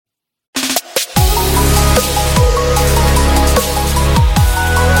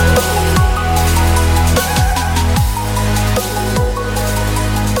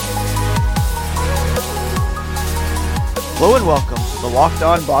Locked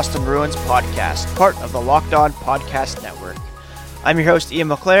On Boston Bruins podcast, part of the Locked On Podcast Network. I'm your host, Ian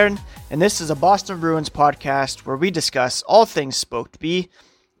McLaren, and this is a Boston Bruins podcast where we discuss all things Spoked B,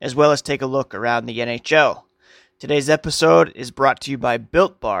 as well as take a look around the NHL. Today's episode is brought to you by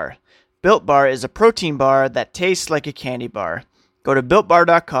Built Bar. Built Bar is a protein bar that tastes like a candy bar. Go to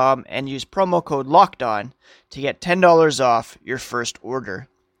BuiltBar.com and use promo code LOCKEDON to get $10 off your first order.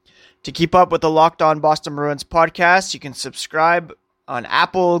 To keep up with the Locked On Boston Bruins podcast, you can subscribe on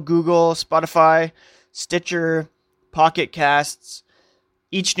Apple, Google, Spotify, Stitcher, Pocket Casts.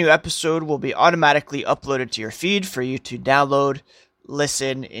 Each new episode will be automatically uploaded to your feed for you to download,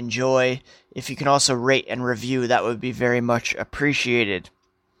 listen, enjoy. If you can also rate and review, that would be very much appreciated.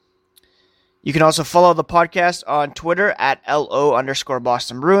 You can also follow the podcast on Twitter at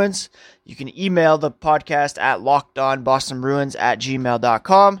LO_Boston Bruins. You can email the podcast at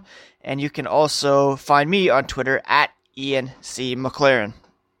lockedonbostonbruins@gmail.com. And you can also find me on Twitter at Ian C. McLaren.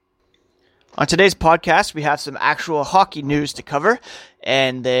 On today's podcast, we have some actual hockey news to cover.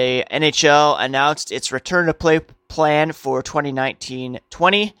 And the NHL announced its return to play plan for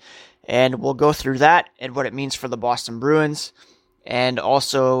 2019-20. And we'll go through that and what it means for the Boston Bruins. And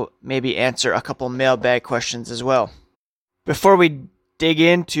also maybe answer a couple mailbag questions as well. Before we dig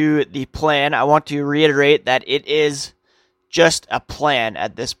into the plan, I want to reiterate that it is just a plan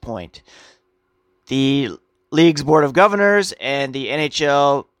at this point. The league's Board of Governors and the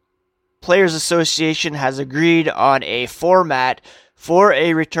NHL Players Association has agreed on a format for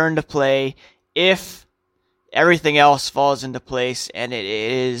a return to play if everything else falls into place and it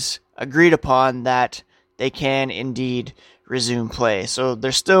is agreed upon that they can indeed resume play. So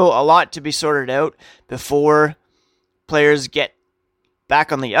there's still a lot to be sorted out before players get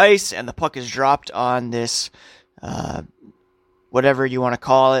back on the ice and the puck is dropped on this, whatever you want to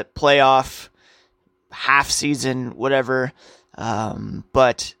call it, playoff, half season, whatever.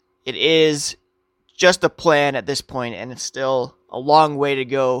 But it is just a plan at this point, and it's still a long way to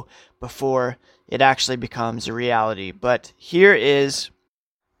go before it actually becomes a reality. But here is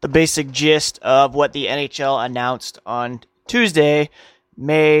the basic gist of what the NHL announced on Tuesday,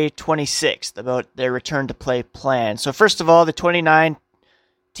 May 26th, about their return to play plan. So first of all, the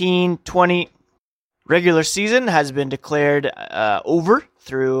 2019-20 regular season has been declared over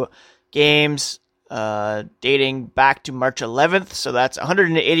through games dating back to March 11th. So that's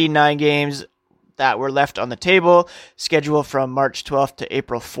 189 games that were left on the table. Schedule from March 12th to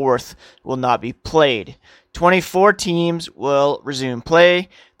April 4th will not be played. 24 teams will resume play,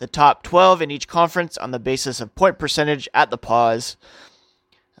 the top 12 in each conference on the basis of point percentage at the pause.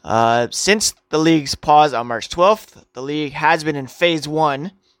 Since the league's pause on March 12th, the league has been in phase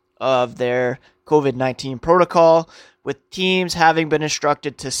 1 of their COVID-19 protocol, with teams having been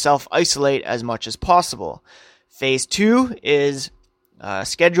instructed to self-isolate as much as possible. Phase 2 is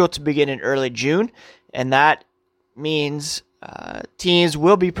scheduled to begin in early June, and that means teams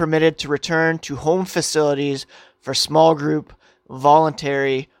will be permitted to return to home facilities for small group,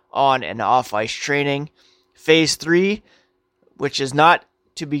 voluntary on and off ice training. Phase 3, which is not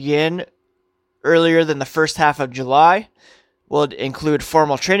to begin earlier than the first half of July, will include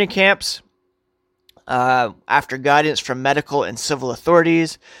formal training camps after guidance from medical and civil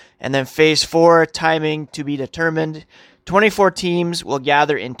authorities. And then Phase 4, timing to be determined. 24 teams will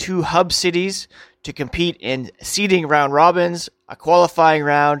gather in 2 hub cities to compete in seeding round robins, a qualifying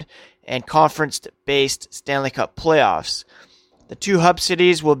round, and conference-based Stanley Cup playoffs. The 2 hub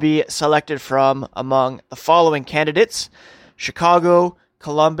cities will be selected from among the following candidates: Chicago,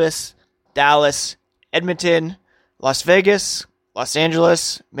 Columbus, Dallas, Edmonton, Las Vegas, Los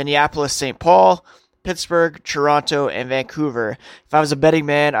Angeles, Minneapolis, St. Paul, Pittsburgh, Toronto, and Vancouver. If I was a betting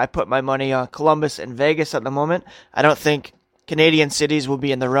man, I'd put my money on Columbus and Vegas at the moment. I don't think Canadian cities will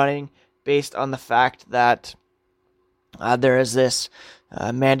be in the running based on the fact that there is this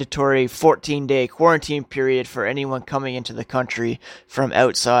mandatory 14-day quarantine period for anyone coming into the country from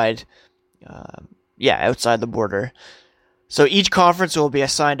outside the border. So each conference will be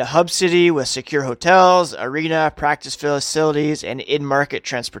assigned a hub city with secure hotels, arena, practice facilities, and in-market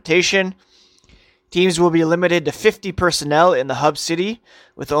transportation. Teams will be limited to 50 personnel in the hub city,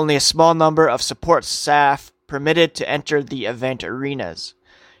 with only a small number of support staff permitted to enter the event arenas.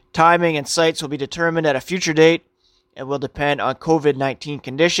 Timing and sites will be determined at a future date and will depend on COVID-19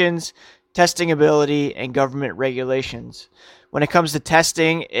 conditions, testing ability, and government regulations. When it comes to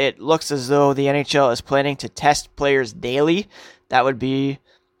testing, it looks as though the NHL is planning to test players daily. That would be,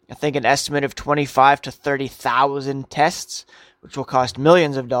 I think, an estimate of 25 to 30,000 tests, which will cost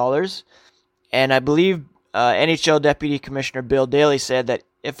millions of dollars. And I believe NHL Deputy Commissioner Bill Daly said that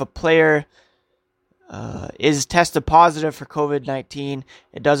if a player is tested positive for COVID-19,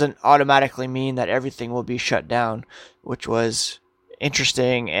 it doesn't automatically mean that everything will be shut down, which was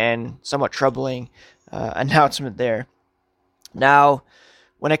interesting and somewhat troubling announcement there. Now,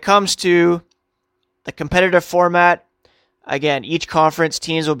 when it comes to the competitive format, again, each conference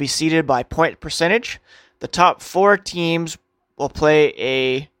teams will be seeded by point percentage. The top 4 teams will play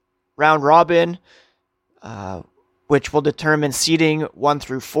a round robin, which will determine seeding 1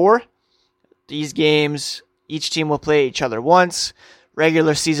 through 4. These games, each team will play each other once.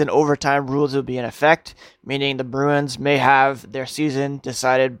 Regular season overtime rules will be in effect, meaning the Bruins may have their season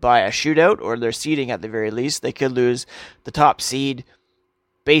decided by a shootout, or their seeding at the very least. They could lose the top seed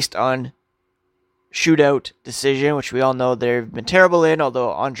based on shootout decision, which we all know they've been terrible in,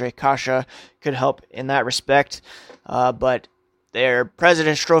 although Andre Kasha could help in that respect. But their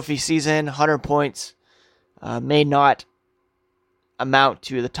President's Trophy season, 100 points, may not amount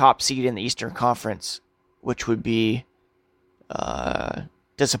to the top seed in the Eastern Conference, which would be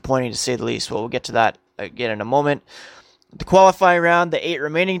disappointing to say the least. Well, we'll get to that again in a moment. The qualifying round, the 8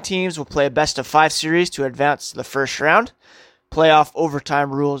 remaining teams will play a best-of-5 series to advance to the first round. Playoff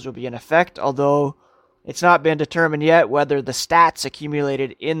overtime rules will be in effect, although it's not been determined yet whether the stats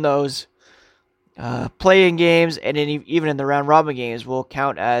accumulated in those play-in games and even in the round-robin games will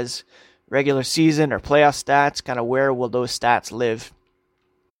count as regular season or playoff stats. Kind of where will those stats live?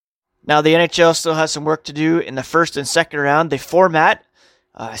 Now, the NHL still has some work to do in the first and second round. They format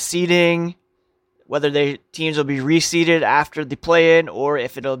seeding, whether teams will be reseeded after the play-in or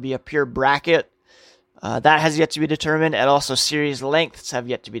if it'll be a pure bracket. That has yet to be determined, and also series lengths have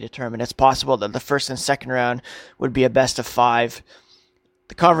yet to be determined. It's possible that the first and second round would be a best-of-5.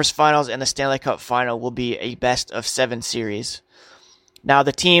 The conference finals and the Stanley Cup final will be a best-of-7 series. Now,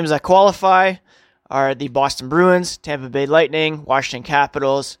 the teams that qualify are the Boston Bruins, Tampa Bay Lightning, Washington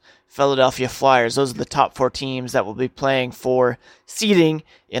Capitals, Philadelphia Flyers. Those are the top 4 teams that will be playing for seeding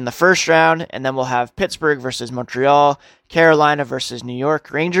in the first round, and then we'll have Pittsburgh versus Montreal, Carolina versus New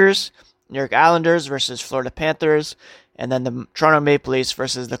York Rangers, New York Islanders versus Florida Panthers, and then the Toronto Maple Leafs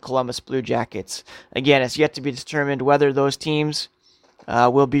versus the Columbus Blue Jackets. Again, it's yet to be determined whether those teams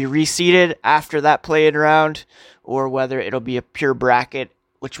will be reseeded after that play-in round or whether it'll be a pure bracket,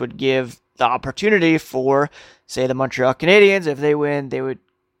 which would give the opportunity for, say, the Montreal Canadiens. If they win, they would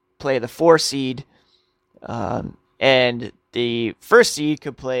play the 4 seed, and the first seed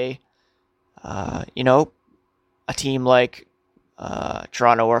could play, a team like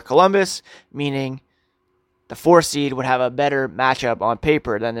Toronto or Columbus, meaning the 4 seed would have a better matchup on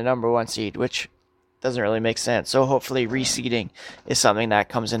paper than the number 1 seed, which doesn't really make sense. So hopefully reseeding is something that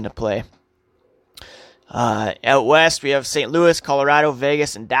comes into play. Out west, we have St. Louis, Colorado,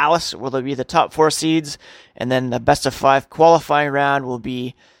 Vegas, and Dallas will be the top 4 seeds, and then the best-of-5 qualifying round will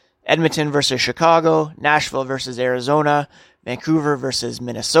be Edmonton versus Chicago, Nashville versus Arizona, Vancouver versus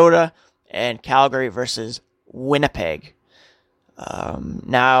Minnesota, and Calgary versus Winnipeg.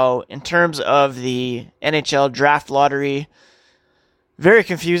 Now, in terms of the NHL draft lottery, very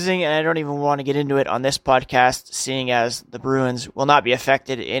confusing, and I don't even want to get into it on this podcast, seeing as the Bruins will not be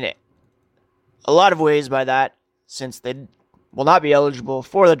affected in a lot of ways by that, since they will not be eligible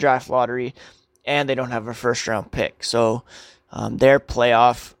for the draft lottery, and they don't have a first-round pick. So their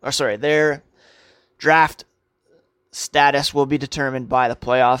draft status will be determined by the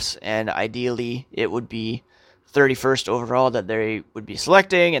playoffs, and ideally it would be 31st overall that they would be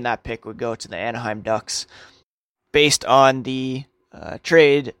selecting, and that pick would go to the Anaheim Ducks based on the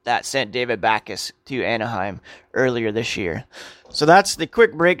trade that sent David Backes to Anaheim earlier this year. So that's the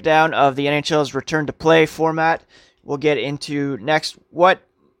quick breakdown of the NHL's return to play format. We'll get into next what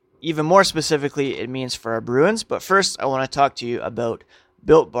even more specifically it means for our Bruins, but first I want to talk to you about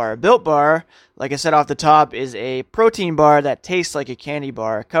Built Bar. Built Bar, like I said off the top, is a protein bar that tastes like a candy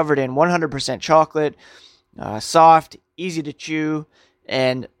bar, covered in 100% chocolate, soft, easy to chew,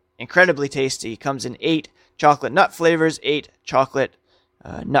 and incredibly tasty. It comes in 8 chocolate nut flavors, 8 chocolate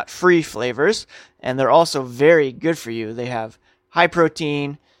nut-free flavors, and they're also very good for you. They have high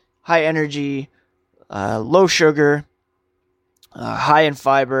protein, high energy, low sugar, high in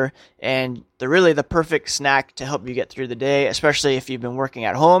fiber, and they're really the perfect snack to help you get through the day, especially if you've been working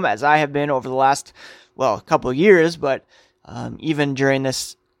at home, as I have been over the last, couple of years, but even during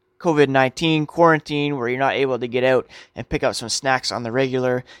this COVID-19 quarantine where you're not able to get out and pick up some snacks on the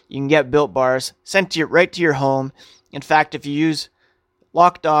regular, you can get Built Bars sent to right to your home. In fact, if you use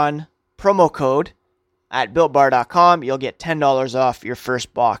Locked On promo code at BuiltBar.com, you'll get $10 off your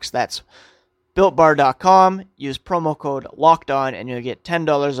first box. That's BuiltBar.com. Use promo code Locked On, and you'll get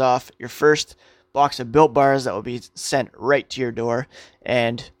 $10 off your first box of Built Bars that will be sent right to your door.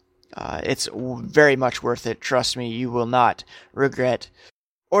 And It's very much worth it. Trust me, you will not regret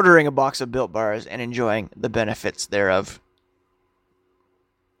ordering a box of Built Bars and enjoying the benefits thereof.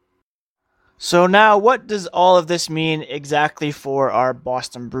 So now, what does all of this mean exactly for our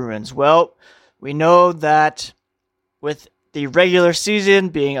Boston Bruins? Well, we know that with the regular season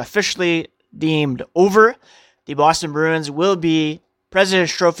being officially deemed over, the Boston Bruins will be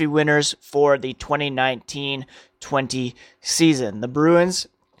President's Trophy winners for the 2019-20 season. The Bruins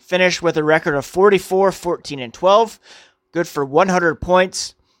finished with a record of 44, 14, and 12, good for 100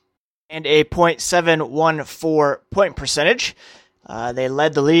 points and a .714 point percentage. They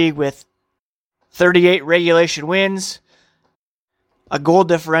led the league with 38 regulation wins, a goal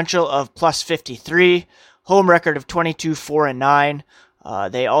differential of plus 53, home record of 22, 4, and 9.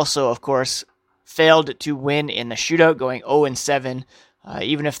 They also, of course, failed to win in the shootout, going 0 and 7.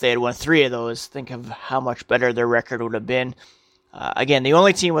 Even if they had won 3 of those, think of how much better their record would have been. Again, the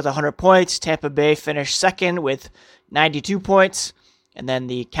only team with 100 points, Tampa Bay finished second with 92 points, and then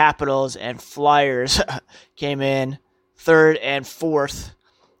the Capitals and Flyers came in third and fourth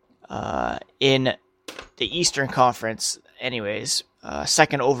in the Eastern Conference. Anyways,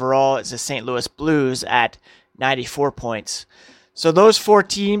 second overall is the St. Louis Blues at 94 points. So those 4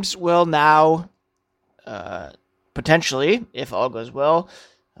 teams will now potentially, if all goes well,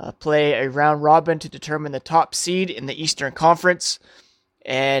 play a round robin to determine the top seed in the Eastern Conference.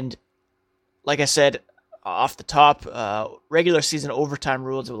 And like I said, off the top, regular season overtime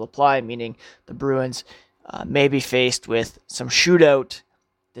rules will apply, meaning the Bruins may be faced with some shootout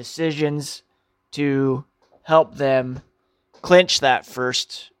decisions to help them clinch that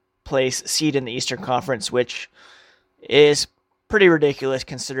first place seed in the Eastern Conference, which is pretty ridiculous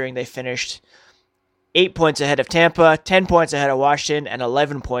considering they finished 8 points ahead of Tampa, 10 points ahead of Washington, and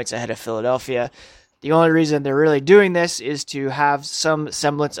 11 points ahead of Philadelphia. The only reason they're really doing this is to have some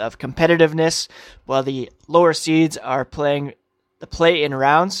semblance of competitiveness while the lower seeds are playing the play-in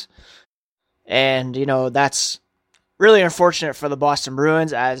rounds. And, that's really unfortunate for the Boston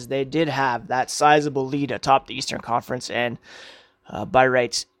Bruins, as they did have that sizable lead atop the Eastern Conference, and by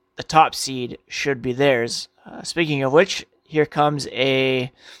rights, the top seed should be theirs. Speaking of which, here comes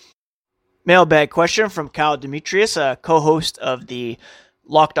a mailbag question from Kyle Demetrius, a co-host of the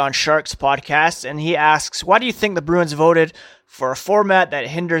Locked On Sharks podcast, and he asks, why do you think the Bruins voted for a format that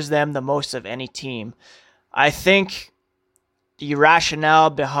hinders them the most of any team? I think the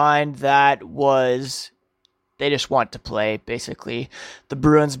rationale behind that was they just want to play, basically. The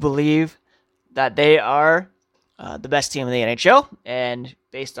Bruins believe that they are the best team in the NHL, and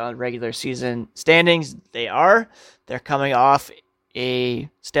based on regular season standings, they are. They're coming off a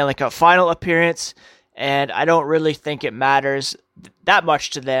Stanley Cup final appearance, and I don't really think it matters that much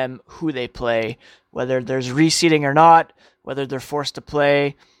to them who they play, whether there's reseeding or not, whether they're forced to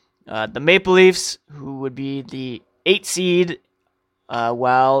play the Maple Leafs, who would be the 8 seed,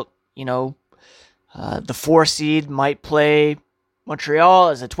 while, the 4 seed might play Montreal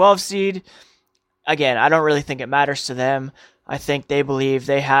as a 12 seed. Again, I don't really think it matters to them. I think they believe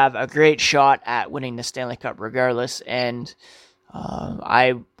they have a great shot at winning the Stanley Cup regardless, and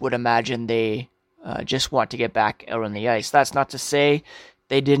I would imagine they just want to get back out on the ice. That's not to say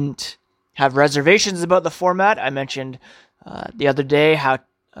they didn't have reservations about the format. I mentioned the other day how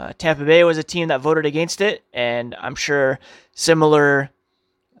Tampa Bay was a team that voted against it, and I'm sure similar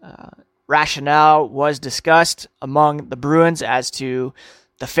rationale was discussed among the Bruins as to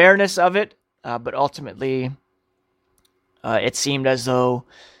the fairness of it, but ultimately it seemed as though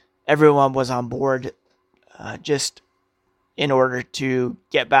everyone was on board just in order to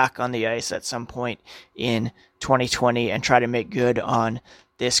get back on the ice at some point in 2020 and try to make good on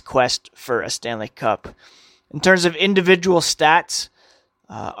this quest for a Stanley Cup. In terms of individual stats,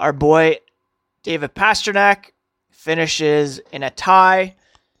 our boy David Pastrnak finishes in a tie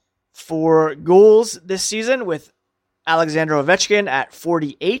for goals this season with Alexander Ovechkin at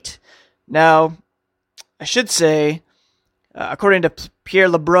 48. Now, I should say, according to Pierre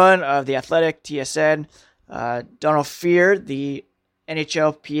LeBrun of The Athletic, TSN, Donald Fear, the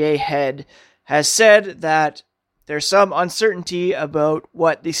NHLPA head, has said that there's some uncertainty about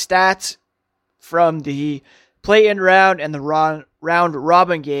what the stats from the play-in round and the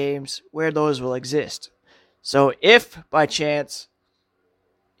round-robin games, where those will exist. So if, by chance,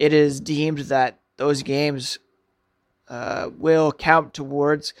 it is deemed that those games will count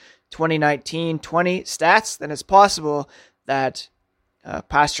towards 2019-20 stats, then it's possible that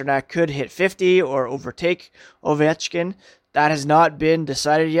Pastrnak could hit 50 or overtake Ovechkin. That has not been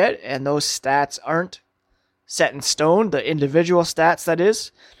decided yet, and those stats aren't set in stone, the individual stats, that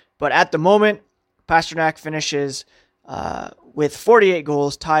is. But at the moment, Pastrnak finishes with 48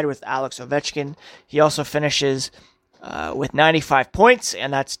 goals, tied with Alex Ovechkin. He also finishes with 95 points,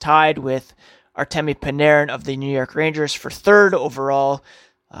 and that's tied with Artemi Panarin of the New York Rangers for third overall,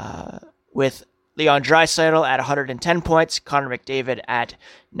 with Leon Draisaitl at 110 points, Connor McDavid at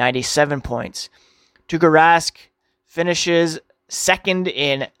 97 points. Tuukka Rask finishes second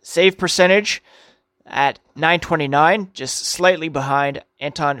in save percentage at 929, just slightly behind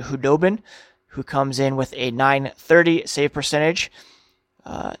Anton Khudobin, who comes in with a 930 save percentage.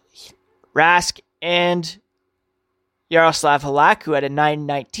 Rask and Yaroslav Halak, who had a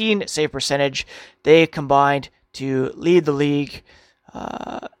 919 save percentage, they combined to lead the league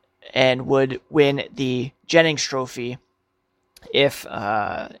and would win the Jennings Trophy if,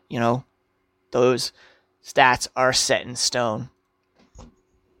 those stats are set in stone.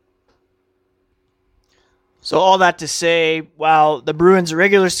 So all that to say, while the Bruins'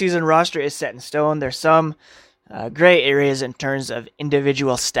 regular season roster is set in stone, there's some gray areas in terms of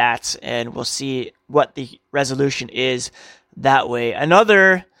individual stats, and we'll see what the resolution is that way.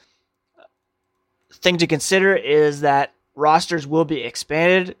 Another thing to consider is that rosters will be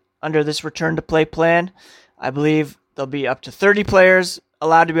expanded under this return to play plan. I believe there'll be up to 30 players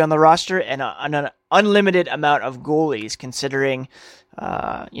allowed to be on the roster and an unlimited amount of goalies, considering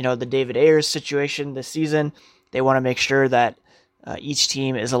the David Ayers situation this season. They want to make sure that each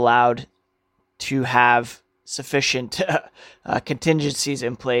team is allowed to have sufficient contingencies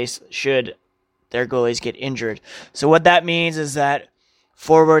in place should their goalies get injured. So what that means is that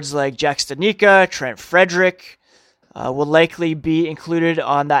forwards like Jack Studnicka, Trent Frederic will likely be included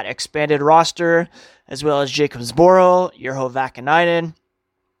on that expanded roster, as well as Jacob Zboril, Urho Vakanainen.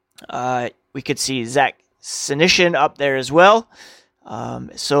 We could see Zach Senyshyn up there as well.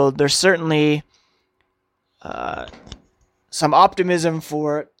 So there's certainly some optimism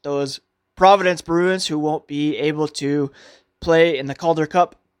for those Providence Bruins who won't be able to play in the Calder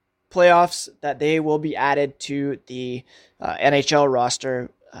Cup playoffs, that they will be added to the NHL roster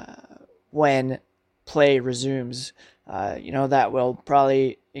when play resumes. That will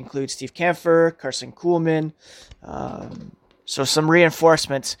probably include Steve Kampfer, Carson Kuhlman. So some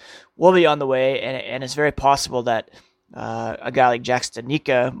reinforcements will be on the way, and it's very possible that a guy like Jack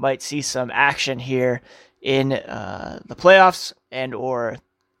Studnicka might see some action here in the playoffs and or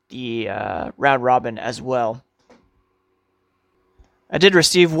the round robin as well. I did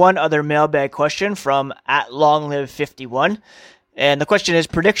receive one other mailbag question from @LongLive51, and the question is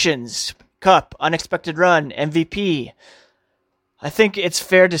predictions, Cup, unexpected run, MVP. I think it's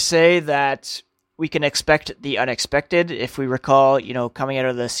fair to say that we can expect the unexpected. If we recall, coming out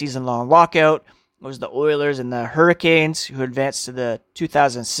of the season-long lockout, it was the Oilers and the Hurricanes who advanced to the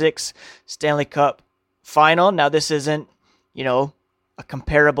 2006 Stanley Cup final. Now, this isn't, a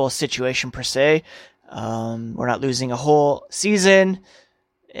comparable situation per se. We're not losing a whole season.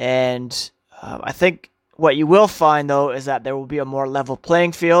 And I think what you will find, though, is that there will be a more level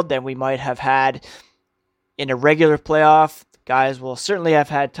playing field than we might have had in a regular playoff. Guys will certainly have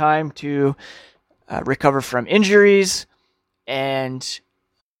had time to recover from injuries. And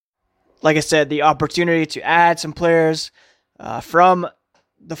like I said, the opportunity to add some players from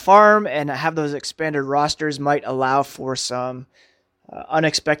the farm and have those expanded rosters might allow for some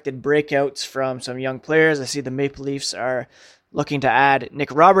unexpected breakouts from some young players. I see the Maple Leafs are looking to add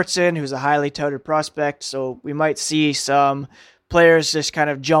Nick Robertson, who's a highly touted prospect. So we might see some players just kind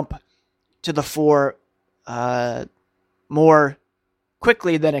of jump to the fore more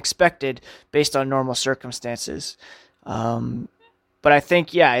quickly than expected based on normal circumstances. But I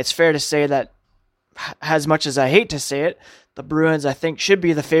think, it's fair to say that, as much as I hate to say it, the Bruins, I think, should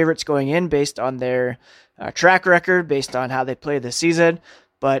be the favorites going in based on their track record, based on how they played this season.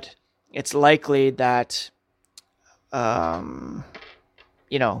 But it's likely that, some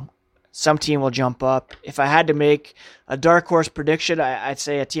team will jump up. If I had to make a dark horse prediction, I'd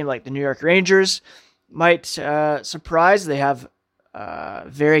say a team like the New York Rangers might surprise. They have a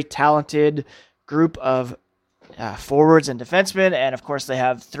very talented group of forwards and defensemen, and of course they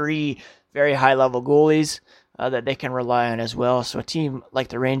have 3 very high-level goalies that they can rely on as well. So a team like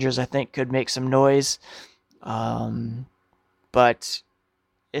the Rangers, I think, could make some noise. But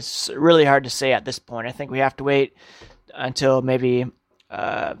it's really hard to say at this point. I think we have to wait until maybe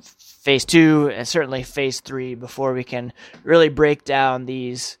Phase 2 and certainly Phase 3 before we can really break down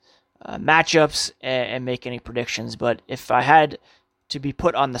these matchups and make any predictions. But if I had to be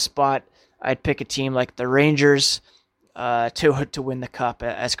put on the spot, I'd pick a team like the Rangers to win the Cup,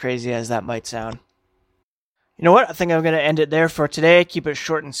 as crazy as that might sound. You know what? I think I'm going to end it there for today. Keep it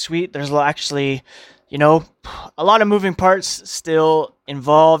short and sweet. There's actually, a lot of moving parts still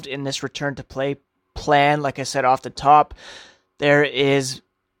involved in this return to play plan. Like I said off the top, there is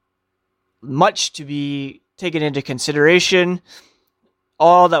much to be taken into consideration.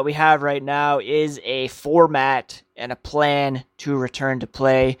 All that we have right now is a format and a plan to return to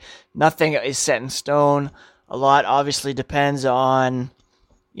play. Nothing is set in stone. A lot obviously depends on,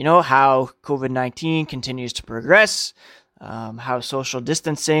 how COVID-19 continues to progress, how social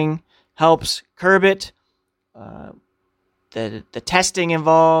distancing helps curb it, the testing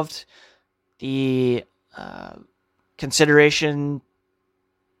involved, the consideration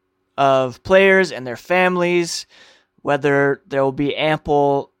of players and their families, whether there will be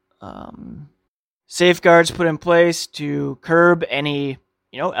ample safeguards put in place to curb any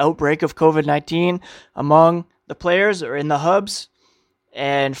outbreak of COVID-19 among the players or in the hubs.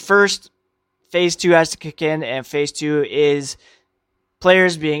 And first, phase 2 has to kick in, and phase 2 is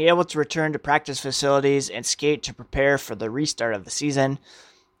players being able to return to practice facilities and skate to prepare for the restart of the season.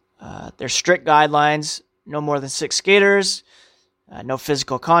 There's strict guidelines: no more than 6 skaters, no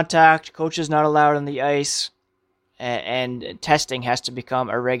physical contact, coaches not allowed on the ice, and testing has to become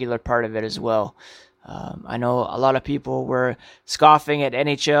a regular part of it as well. I know a lot of people were scoffing at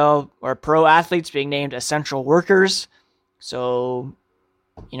NHL or pro athletes being named essential workers. So,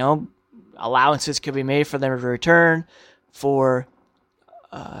 allowances could be made for them to return, for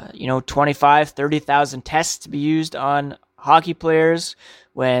 25, 30,000 tests to be used on hockey players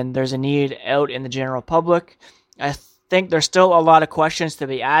when there's a need out in the general public. I think there's still a lot of questions to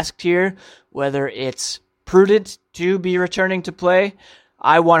be asked here, whether it's prudent to be returning to play.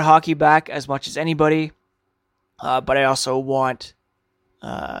 I want hockey back as much as anybody, but I also want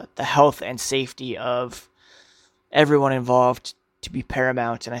the health and safety of everyone involved to be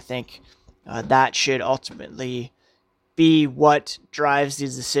paramount, and I think that should ultimately be what drives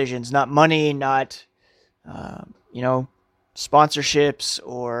these decisions. Not money, not sponsorships,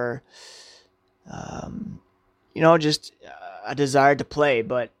 or just a desire to play,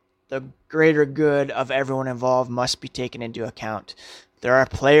 but the greater good of everyone involved must be taken into account. There are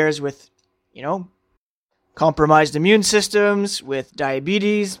players with, compromised immune systems, with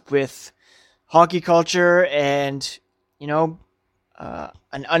diabetes, with hockey culture, and,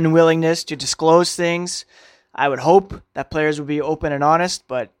 an unwillingness to disclose things. I would hope that players would be open and honest,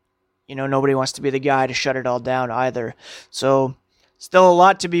 but, nobody wants to be the guy to shut it all down either. So still a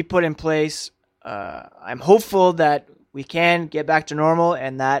lot to be put in place. I'm hopeful that we can get back to normal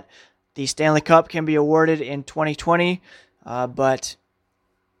and that the Stanley Cup can be awarded in 2020. But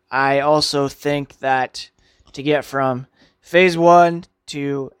I also think that to get from phase 1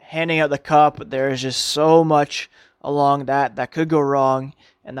 to handing out the cup, there is just so much along that could go wrong,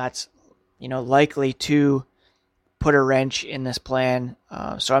 and that's likely to put a wrench in this plan.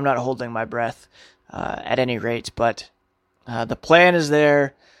 So I'm not holding my breath at any rate, but the plan is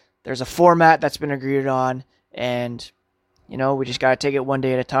there. There's a format that's been agreed on, and we just got to take it one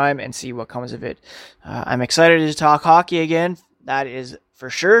day at a time and see what comes of it. I'm excited to talk hockey again. That is for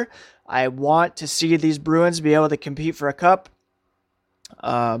sure. I want to see these Bruins be able to compete for a cup.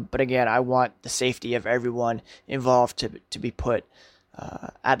 But again, I want the safety of everyone involved to be put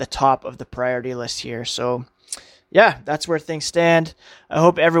at the top of the priority list here. So, yeah, that's where things stand. I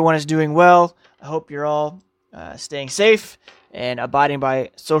hope everyone is doing well. I hope you're all staying safe and abiding by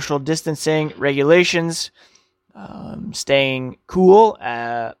social distancing regulations, staying cool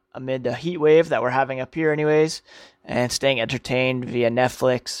amid the heat wave that we're having up here anyways, and staying entertained via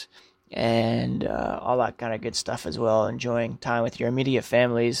Netflix and all that kind of good stuff as well. Enjoying time with your immediate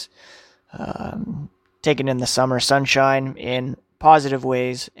families, taking in the summer sunshine in positive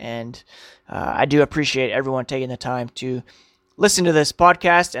ways. And I do appreciate everyone taking the time to listen to this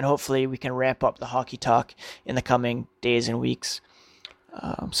podcast, and hopefully we can ramp up the hockey talk in the coming days and weeks.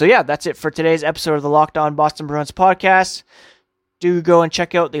 So yeah, that's it for today's episode of the Locked On Boston Bruins podcast. Do go and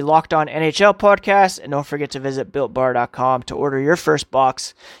check out the Locked On NHL podcast, and don't forget to visit BuiltBar.com to order your first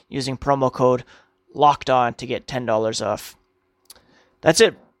box using promo code LOCKEDON to get $10 off. That's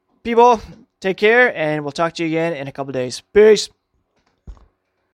it, people. Take care, and we'll talk to you again in a couple days. Peace.